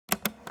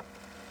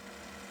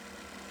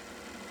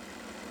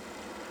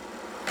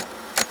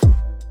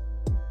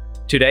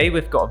Today,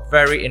 we've got a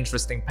very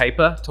interesting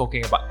paper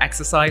talking about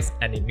exercise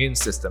and immune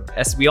system.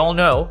 As we all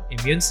know,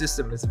 immune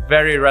system is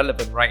very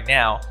relevant right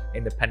now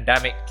in the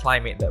pandemic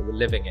climate that we're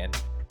living in.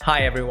 Hi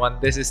everyone,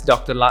 this is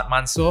Dr. Lat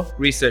Mansoor,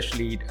 Research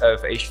Lead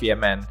of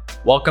HVMN.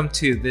 Welcome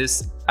to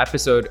this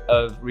episode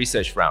of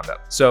Research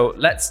Roundup. So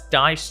let's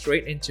dive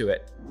straight into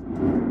it.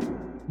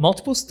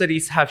 Multiple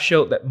studies have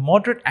showed that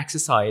moderate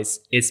exercise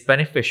is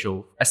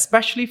beneficial,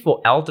 especially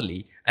for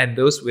elderly and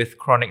those with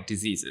chronic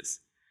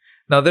diseases.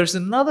 Now, there's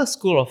another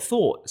school of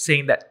thought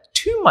saying that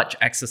too much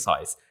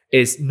exercise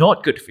is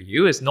not good for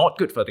you, is not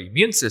good for the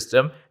immune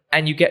system,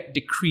 and you get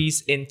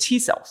decrease in T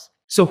cells.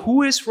 So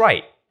who is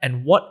right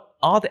and what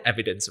are the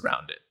evidence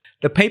around it?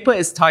 The paper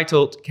is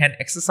titled, Can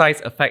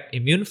Exercise Affect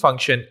Immune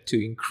Function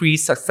to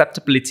Increase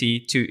Susceptibility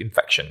to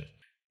Infection?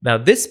 Now,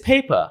 this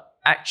paper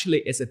actually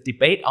is a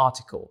debate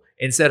article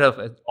instead of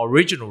an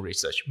original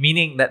research,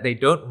 meaning that they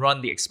don't run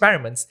the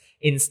experiments.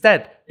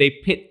 Instead, they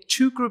pit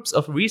two groups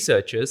of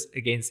researchers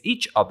against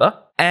each other,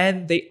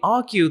 and they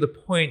argue the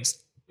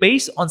points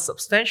based on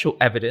substantial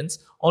evidence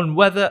on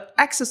whether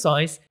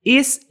exercise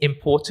is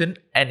important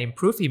and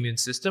improve the immune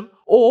system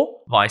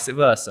or vice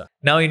versa.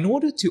 Now, in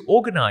order to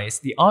organize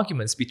the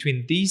arguments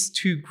between these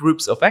two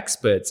groups of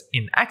experts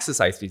in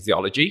exercise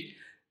physiology,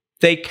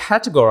 they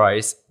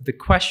categorize the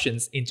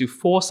questions into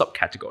four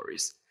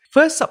subcategories.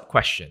 First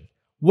sub-question,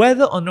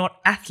 whether or not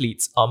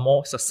athletes are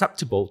more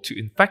susceptible to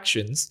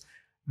infections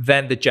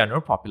than the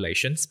general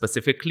population,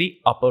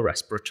 specifically upper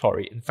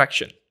respiratory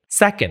infection.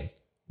 Second,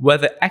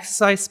 whether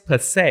exercise per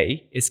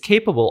se is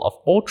capable of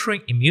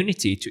altering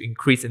immunity to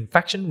increase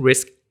infection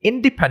risk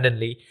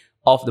independently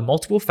of the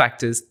multiple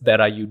factors that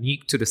are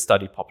unique to the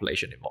study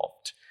population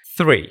involved.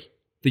 3.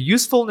 The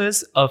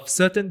usefulness of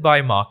certain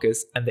biomarkers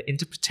and the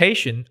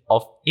interpretation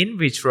of in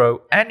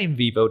vitro and in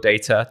vivo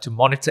data to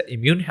monitor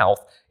immune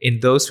health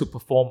in those who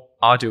perform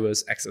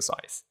arduous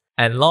exercise.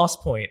 And last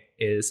point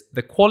is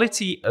the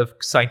quality of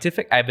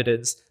scientific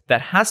evidence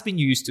that has been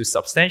used to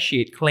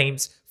substantiate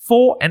claims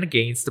for and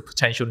against the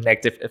potential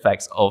negative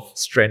effects of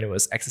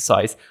strenuous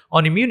exercise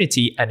on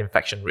immunity and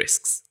infection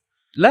risks.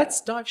 Let's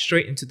dive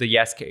straight into the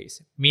yes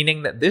case,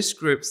 meaning that this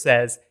group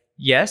says,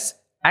 yes,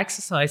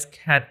 exercise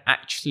can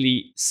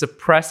actually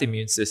suppress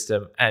immune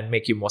system and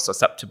make you more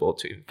susceptible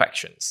to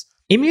infections.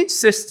 Immune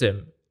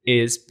system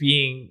is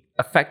being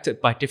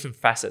affected by different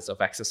facets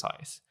of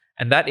exercise,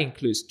 and that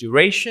includes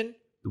duration,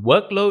 the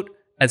workload,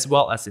 as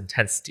well as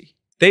intensity.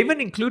 They even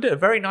included a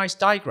very nice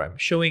diagram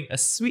showing a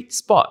sweet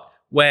spot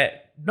where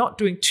not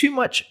doing too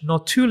much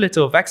nor too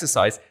little of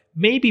exercise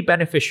may be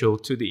beneficial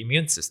to the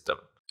immune system.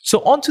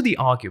 So on to the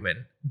argument.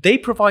 They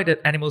provided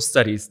animal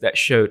studies that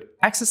showed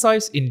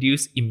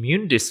exercise-induced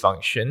immune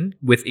dysfunction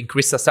with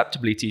increased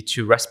susceptibility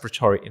to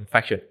respiratory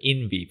infection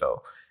in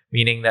vivo,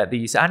 meaning that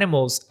these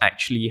animals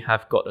actually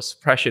have got a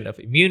suppression of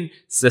immune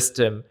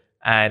system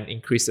and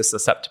increases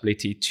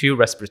susceptibility to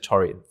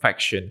respiratory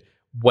infection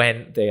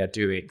when they are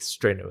doing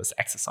strenuous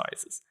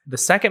exercises. The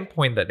second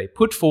point that they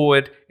put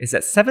forward is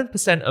that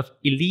 7% of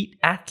elite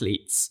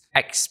athletes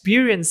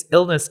experience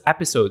illness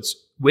episodes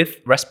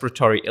with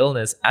respiratory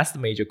illness as the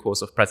major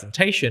cause of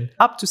presentation,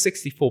 up to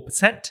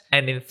 64%,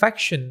 and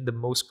infection, the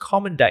most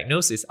common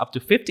diagnosis, up to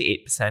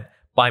 58%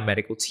 by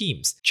medical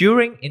teams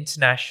during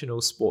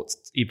international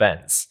sports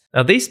events.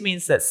 Now, this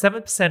means that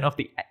 7% of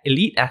the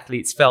elite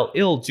athletes fell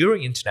ill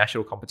during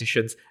international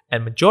competitions,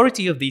 and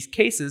majority of these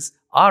cases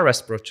are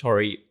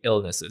respiratory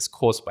illnesses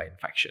caused by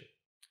infection.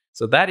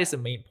 So that is the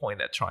main point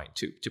they're trying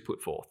to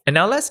put forth. And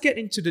now let's get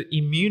into the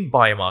immune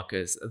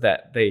biomarkers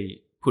that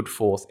they put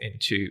forth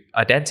into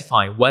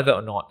identifying whether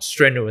or not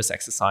strenuous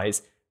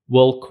exercise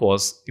will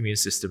cause immune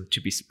system to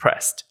be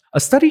suppressed. A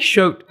study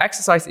showed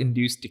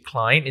exercise-induced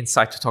decline in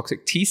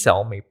cytotoxic T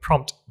cell may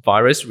prompt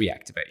virus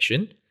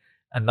reactivation.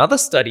 Another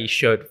study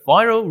showed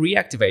viral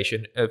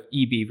reactivation of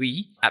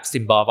EBV,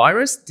 Epstein-Barr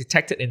virus,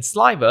 detected in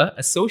saliva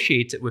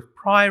associated with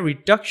prior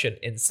reduction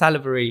in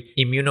salivary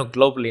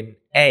immunoglobulin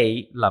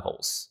A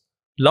levels.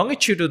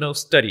 Longitudinal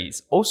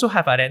studies also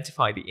have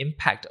identified the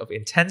impact of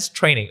intense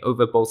training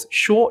over both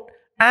short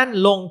and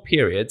long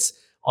periods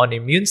on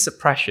immune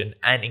suppression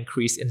and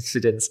increased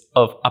incidence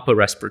of upper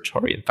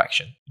respiratory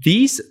infection.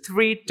 These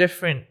three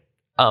different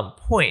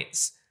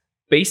points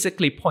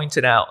basically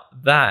pointed out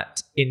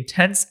that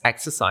intense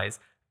exercise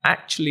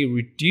actually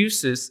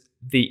reduces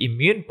the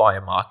immune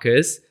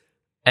biomarkers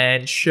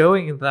and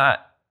showing that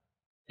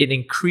it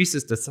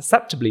increases the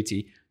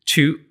susceptibility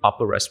to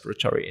upper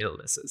respiratory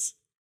illnesses.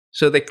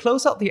 So they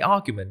close out the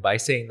argument by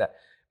saying that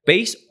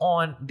based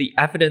on the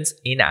evidence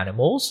in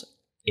animals,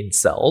 in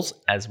cells,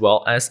 as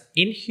well as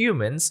in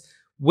humans,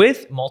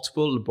 with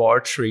multiple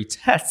laboratory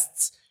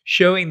tests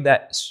showing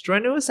that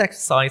strenuous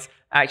exercise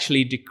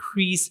actually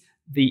decrease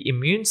the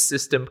immune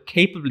system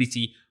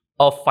capability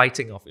of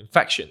fighting off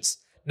infections.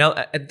 Now,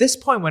 at this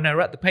point, when I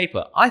read the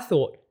paper, I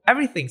thought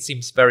everything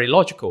seems very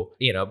logical,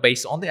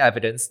 based on the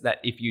evidence that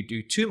if you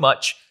do too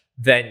much,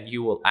 then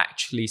you will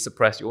actually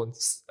suppress your own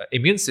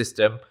immune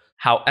system.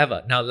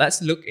 However, now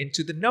let's look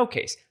into the no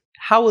case.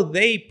 How will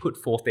they put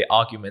forth their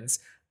arguments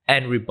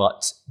and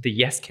rebut the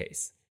yes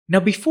case? Now,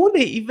 before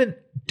they even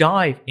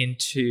dive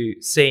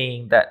into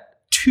saying that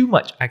too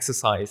much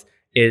exercise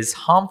is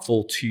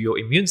harmful to your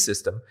immune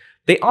system,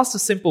 they asked a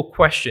simple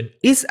question: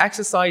 is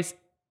exercise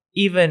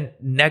even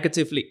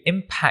negatively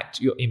impact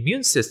your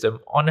immune system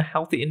on a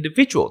healthy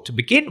individual to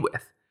begin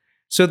with?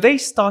 So they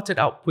started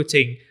out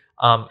putting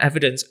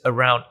evidence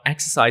around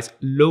exercise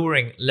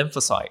lowering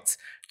lymphocytes.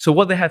 So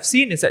what they have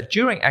seen is that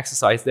during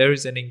exercise, there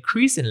is an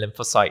increase in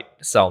lymphocyte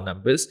cell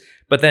numbers,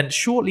 but then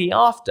shortly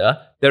after,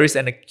 there is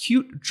an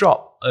acute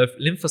drop of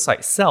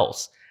lymphocyte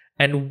cells.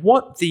 And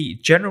what the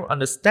general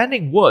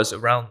understanding was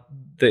around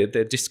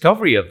the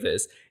discovery of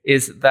this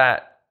is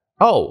that,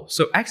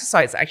 so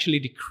exercise actually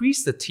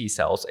decreases the T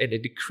cells and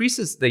it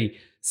decreases the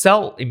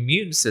cell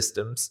immune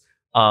systems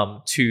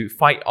to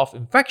fight off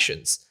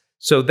infections.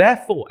 So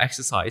therefore,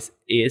 exercise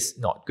is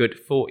not good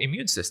for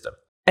immune system.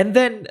 And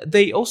then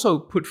they also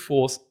put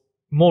forth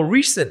more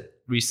recent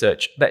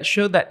research that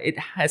showed that it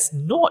has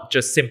not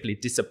just simply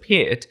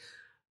disappeared.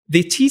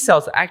 The T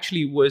cells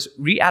actually was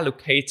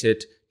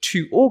reallocated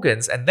to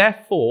organs, and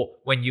therefore,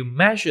 when you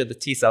measure the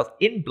T cells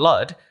in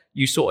blood,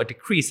 you saw a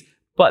decrease,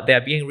 but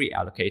they're being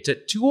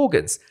reallocated to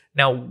organs.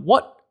 Now,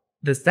 what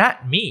does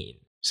that mean?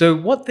 So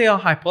what they are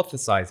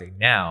hypothesizing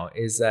now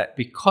is that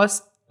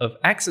because of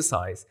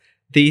exercise,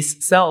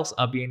 these cells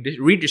are being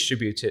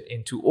redistributed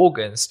into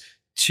organs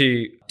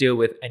to deal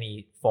with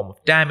any form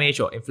of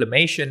damage or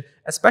inflammation,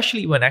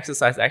 especially when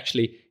exercise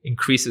actually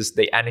increases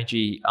the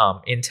energy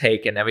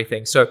intake and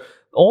everything. So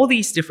all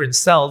these different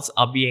cells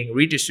are being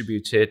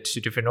redistributed to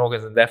different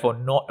organs and therefore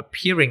not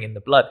appearing in the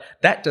blood.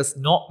 That does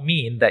not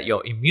mean that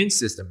your immune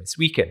system is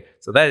weakened.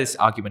 So that is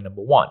argument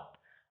number one.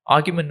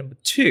 Argument number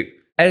two,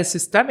 at a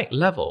systemic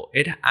level,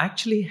 it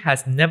actually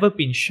has never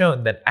been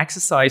shown that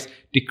exercise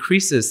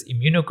decreases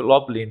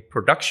immunoglobulin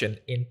production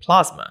in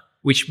plasma,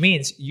 which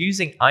means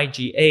using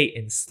IgA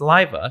in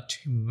saliva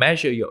to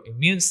measure your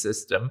immune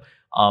system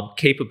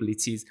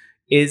capabilities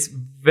is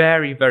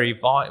very, very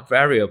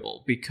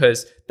variable,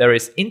 because there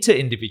is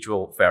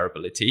inter-individual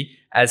variability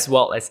as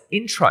well as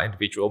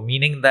intra-individual,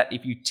 meaning that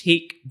if you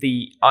take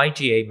the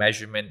IgA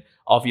measurement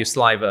of your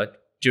saliva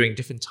during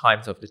different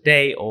times of the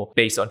day or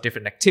based on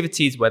different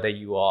activities, whether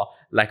you are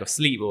lack of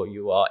sleep or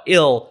you are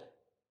ill,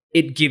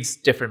 it gives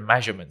different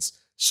measurements.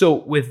 So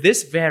with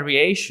this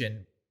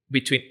variation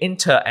between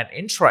inter and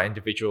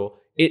intra-individual,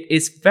 it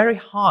is very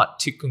hard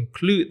to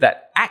conclude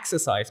that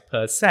exercise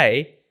per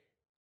se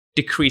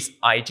decrease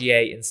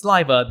IgA in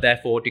saliva,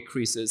 therefore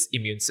decreases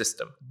immune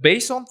system.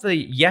 Based on the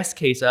yes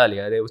case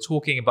earlier, they were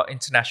talking about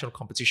international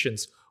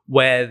competitions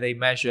where they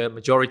measure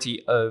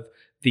majority of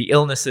the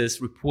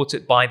illnesses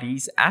reported by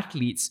these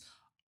athletes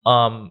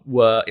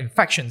were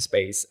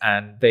infection-based,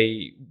 and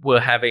they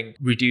were having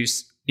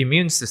reduced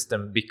immune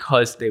system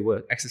because they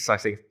were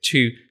exercising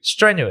too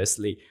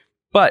strenuously.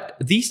 But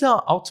these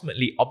are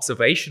ultimately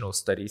observational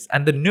studies,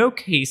 and the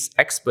no-case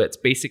experts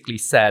basically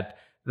said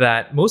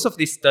that most of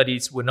these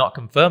studies were not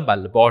confirmed by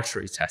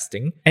laboratory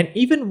testing. And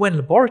even when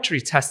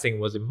laboratory testing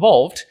was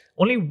involved,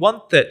 only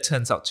 1/3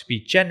 turns out to be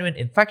genuine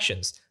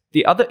infections.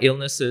 The other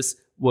illnesses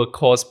were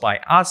caused by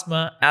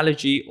asthma,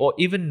 allergy, or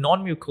even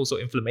non-mucosal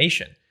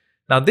inflammation.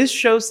 Now, this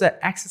shows that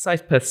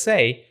exercise per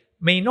se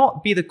may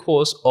not be the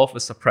cause of a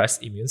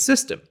suppressed immune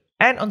system.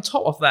 And on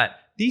top of that,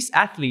 these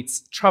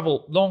athletes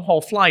travel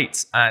long-haul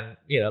flights and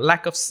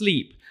lack of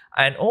sleep.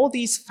 And all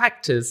these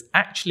factors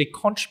actually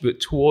contribute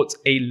towards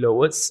a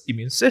lower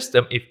immune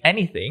system, if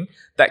anything,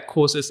 that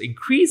causes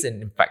increase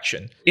in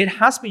infection. It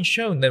has been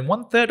shown that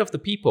 1/3 of the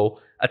people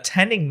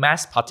attending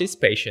mass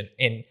participation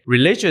in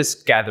religious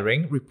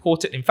gathering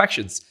reported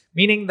infections,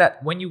 meaning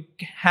that when you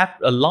have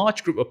a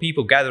large group of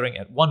people gathering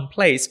at one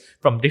place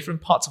from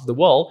different parts of the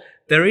world,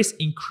 there is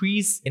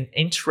increase in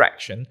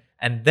interaction,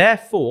 and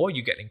therefore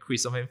you get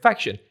increase of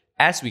infection,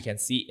 as we can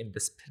see in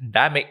this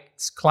pandemic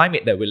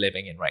climate that we're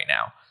living in right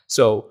now.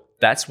 So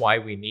that's why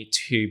we need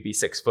to be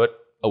 6 foot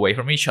away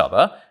from each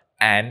other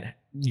and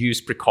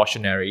use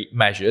precautionary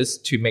measures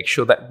to make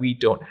sure that we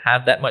don't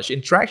have that much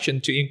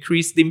interaction to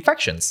increase the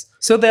infections.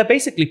 So they're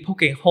basically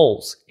poking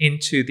holes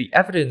into the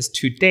evidence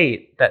to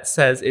date that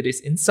says it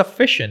is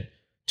insufficient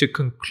to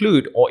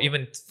conclude or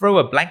even throw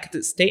a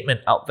blanketed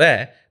statement out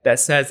there that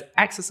says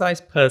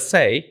exercise per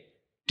se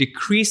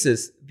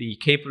decreases the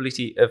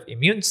capability of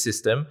immune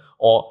system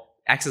or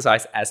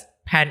exercise as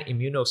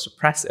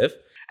pan-immunosuppressive.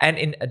 And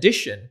in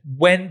addition,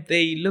 when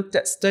they looked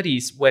at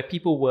studies where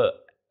people were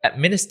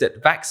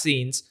administered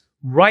vaccines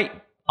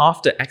right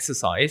after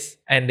exercise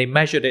and they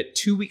measured it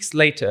 2 weeks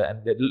later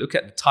and they look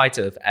at the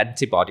titer of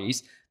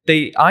antibodies,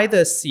 they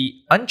either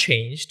see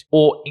unchanged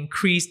or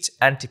increased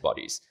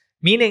antibodies,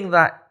 meaning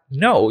that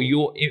no,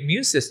 your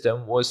immune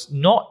system was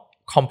not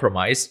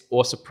compromised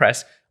or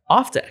suppressed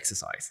after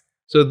exercise.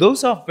 So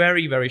those are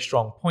very, very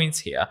strong points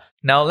here.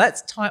 Now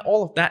let's tie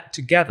all of that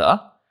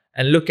together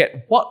and look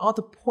at what are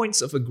the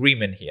points of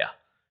agreement here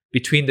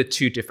between the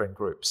two different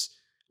groups.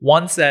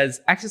 One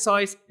says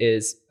exercise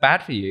is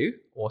bad for you,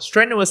 or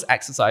strenuous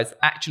exercise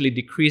actually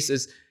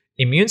decreases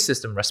immune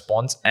system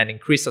response and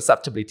increase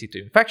susceptibility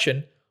to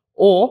infection,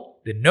 or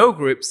the no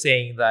group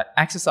saying that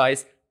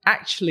exercise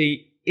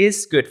actually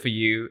is good for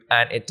you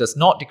and it does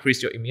not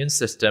decrease your immune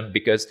system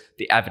because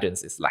the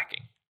evidence is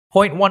lacking.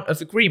 Point 1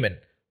 of agreement.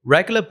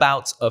 Regular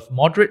bouts of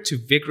moderate to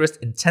vigorous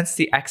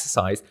intensity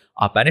exercise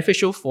are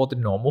beneficial for the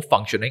normal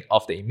functioning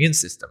of the immune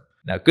system.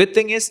 Now, good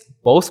thing is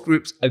both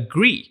groups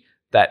agree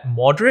that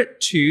moderate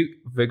to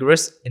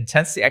vigorous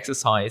intensity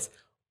exercise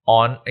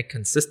on a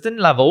consistent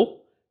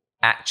level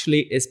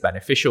actually is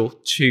beneficial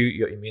to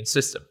your immune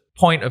system.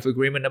 Point of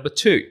agreement number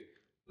 2.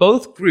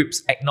 Both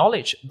groups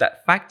acknowledge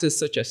that factors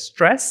such as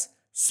stress,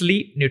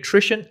 sleep,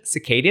 nutrition,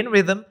 circadian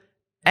rhythm,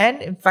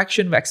 and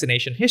infection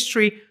vaccination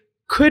history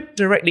could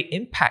directly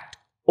impact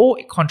or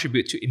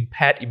contribute to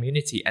impaired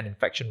immunity and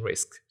infection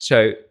risk.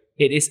 So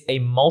it is a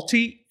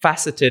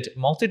multifaceted,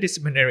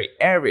 multidisciplinary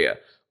area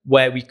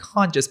where we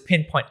can't just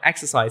pinpoint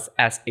exercise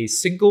as a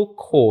single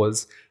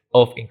cause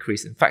of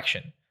increased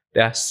infection.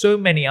 There are so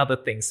many other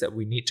things that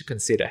we need to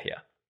consider here.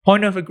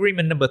 Point of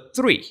agreement number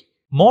 3.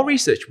 More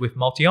research with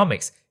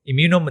multiomics,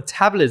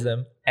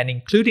 immunometabolism, and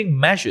including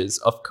measures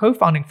of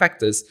co-founding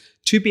factors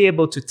to be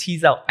able to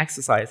tease out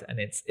exercise and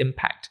its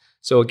impact.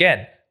 So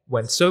again,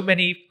 when so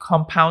many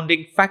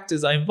compounding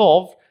factors are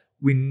involved,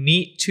 we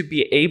need to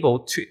be able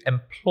to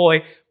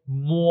employ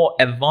more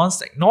advanced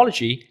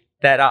technology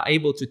that are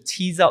able to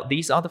tease out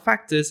these other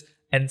factors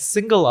and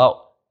single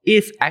out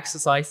if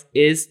exercise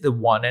is the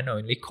one and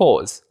only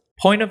cause.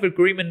 Point of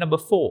agreement number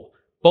 4.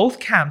 Both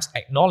camps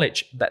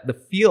acknowledge that the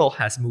field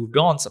has moved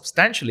on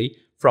substantially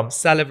from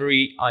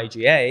salivary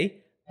IgA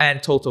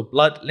and total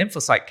blood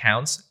lymphocyte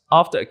counts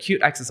after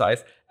acute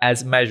exercise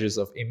as measures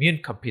of immune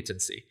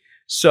competency.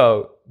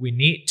 So we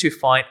need to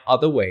find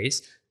other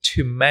ways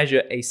to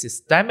measure a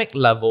systemic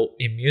level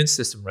immune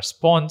system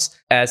response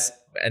as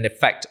an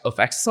effect of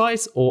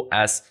exercise or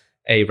as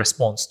a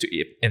response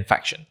to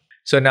infection.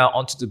 So now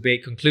on to the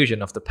big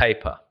conclusion of the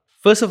paper.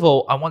 First of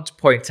all, I want to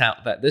point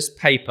out that this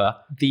paper,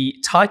 the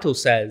title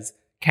says,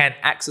 "Can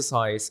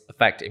exercise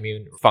affect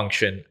immune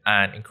function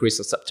and increase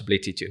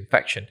susceptibility to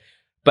infection?"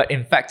 But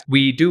in fact,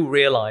 we do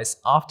realize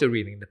after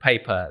reading the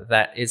paper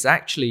that it's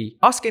actually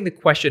asking the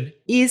question,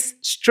 is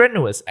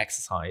strenuous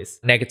exercise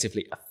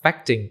negatively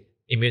affecting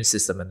immune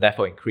system and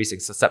therefore increasing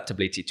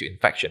susceptibility to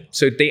infection?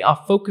 So they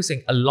are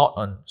focusing a lot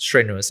on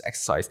strenuous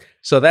exercise.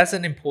 So that's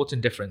an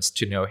important difference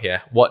to know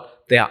here,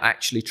 what they are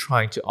actually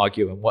trying to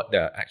argue and what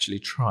they're actually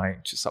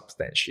trying to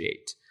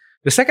substantiate.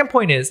 The second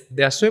point is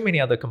there are so many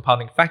other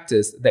compounding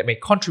factors that may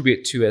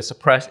contribute to a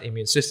suppressed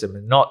immune system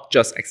and not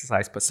just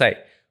exercise per se.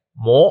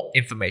 More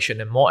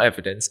information and more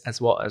evidence, as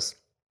well as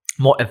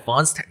more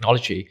advanced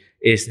technology,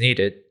 is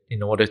needed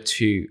in order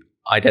to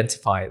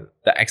identify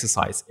that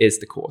exercise is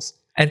the cause.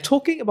 And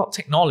talking about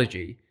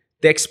technology,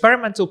 the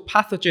experimental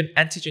pathogen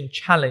antigen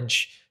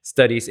challenge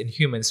studies in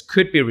humans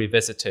could be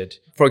revisited.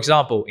 For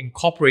example,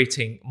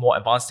 incorporating more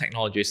advanced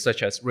technologies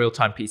such as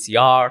real-time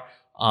PCR,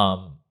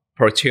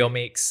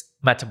 proteomics,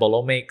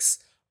 metabolomics,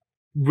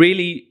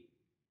 really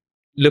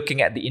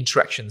looking at the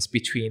interactions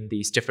between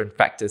these different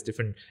factors,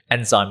 different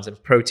enzymes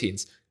and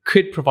proteins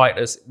could provide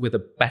us with a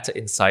better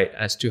insight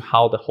as to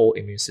how the whole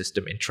immune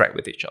system interact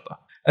with each other.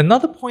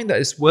 Another point that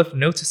is worth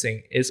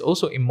noticing is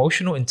also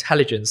emotional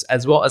intelligence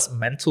as well as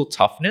mental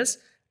toughness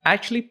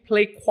actually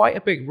play quite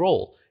a big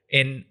role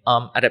in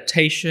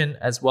adaptation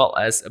as well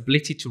as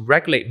ability to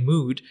regulate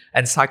mood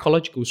and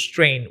psychological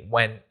strain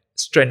when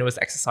strenuous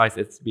exercise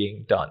is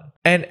being done.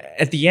 And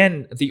at the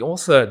end, the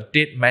author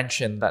did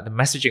mention that the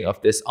messaging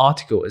of this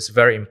article is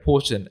very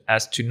important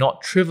as to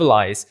not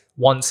trivialize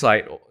one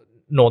side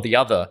nor the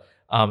other.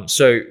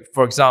 So,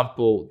 for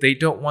example, they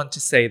don't want to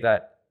say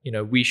that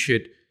we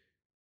should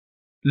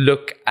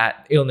look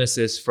at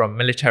illnesses from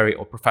military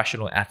or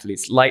professional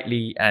athletes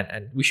lightly,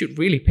 and we should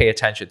really pay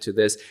attention to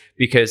this,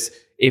 because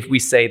if we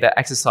say that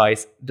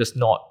exercise does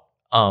not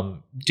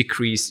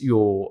decrease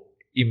your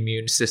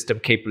immune system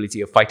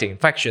capability of fighting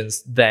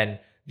infections, then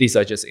these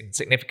are just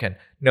insignificant.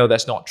 No,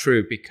 that's not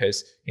true,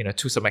 because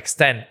to some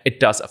extent it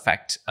does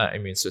affect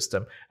immune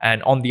system.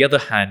 And on the other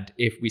hand,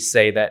 if we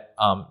say that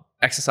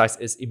exercise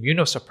is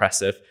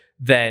immunosuppressive,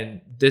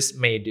 then this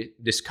may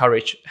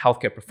discourage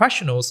healthcare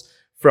professionals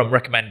from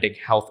recommending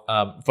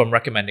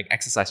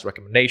exercise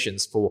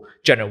recommendations for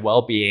general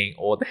well-being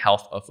or the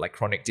health of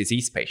chronic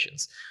disease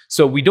patients.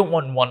 So we don't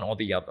want one or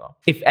the other.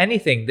 If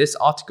anything, this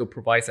article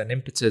provides an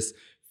impetus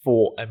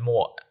for a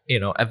more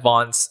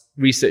advanced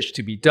research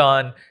to be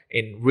done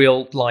in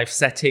real life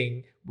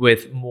setting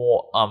with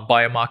more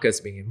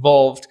biomarkers being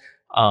involved,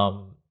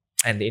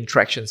 and the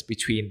interactions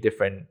between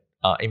different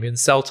immune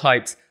cell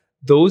types.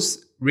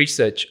 Those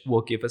research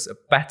will give us a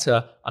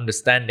better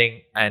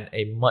understanding and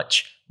a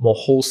much more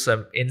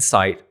wholesome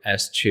insight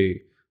as to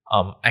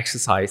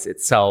exercise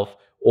itself,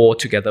 or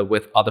together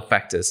with other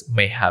factors,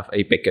 may have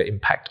a bigger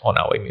impact on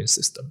our immune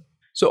system.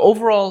 So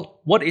overall,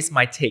 what is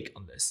my take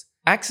on this?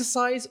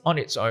 Exercise on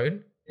its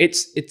own,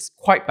 it's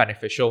quite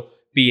beneficial,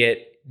 be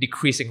it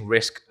decreasing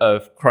risk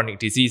of chronic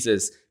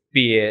diseases,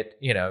 be it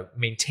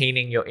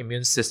maintaining your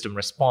immune system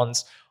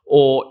response,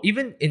 or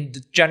even in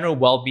the general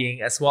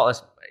well-being, as well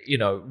as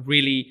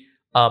really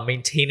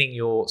maintaining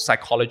your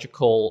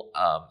psychological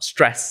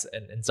stress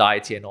and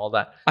anxiety and all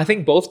that. I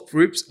think both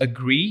groups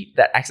agree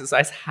that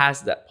exercise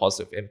has that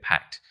positive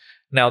impact.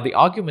 Now, the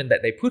argument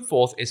that they put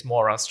forth is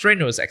more around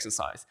strenuous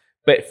exercise.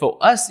 But for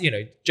us,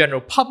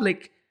 general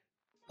public,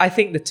 I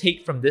think the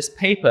take from this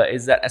paper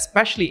is that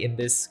especially in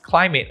this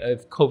climate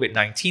of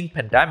COVID-19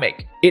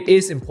 pandemic, it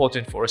is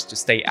important for us to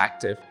stay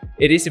active.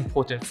 It is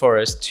important for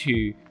us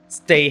to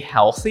stay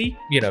healthy,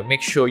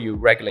 make sure you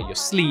regulate your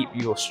sleep,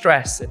 your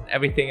stress and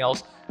everything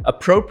else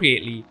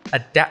appropriately,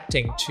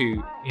 adapting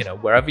to,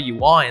 wherever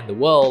you are in the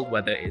world,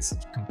 whether it's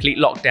complete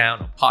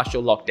lockdown or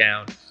partial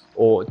lockdown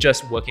or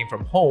just working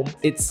from home.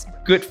 It's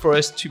good for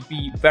us to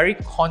be very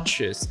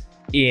conscious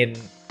in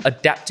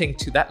adapting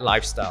to that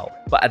lifestyle,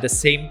 but at the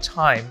same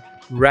time,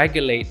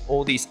 regulate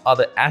all these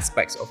other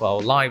aspects of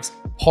our lives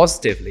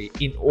positively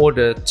in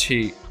order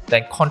to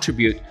then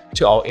contribute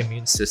to our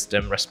immune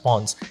system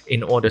response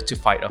in order to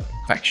fight off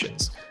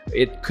infections.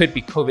 It could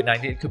be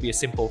COVID-19, it could be a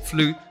simple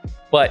flu,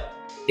 but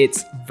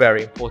it's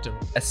very important,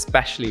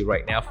 especially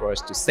right now, for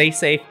us to stay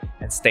safe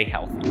and stay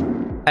healthy.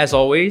 As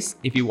always,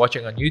 if you're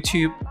watching on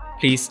YouTube,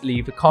 please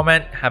leave a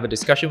comment, have a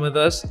discussion with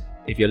us.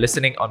 If you're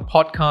listening on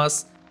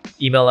podcasts,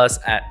 email us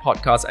at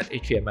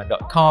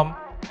podcast@h3mn.com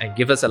and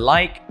give us a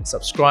like,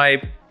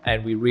 subscribe,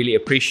 and we really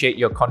appreciate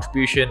your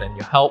contribution and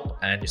your help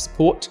and your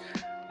support.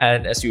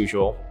 And as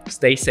usual,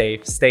 stay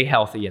safe, stay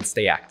healthy, and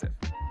stay active.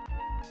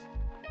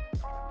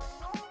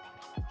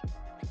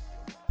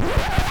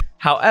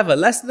 However,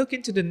 let's look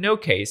into the no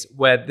case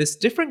where this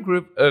different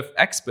group of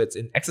experts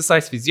in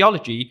exercise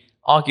physiology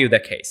argue their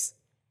case.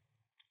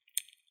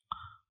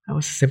 That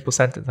was a simple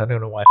sentence. I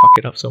don't know why I fuck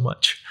it up so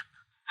much.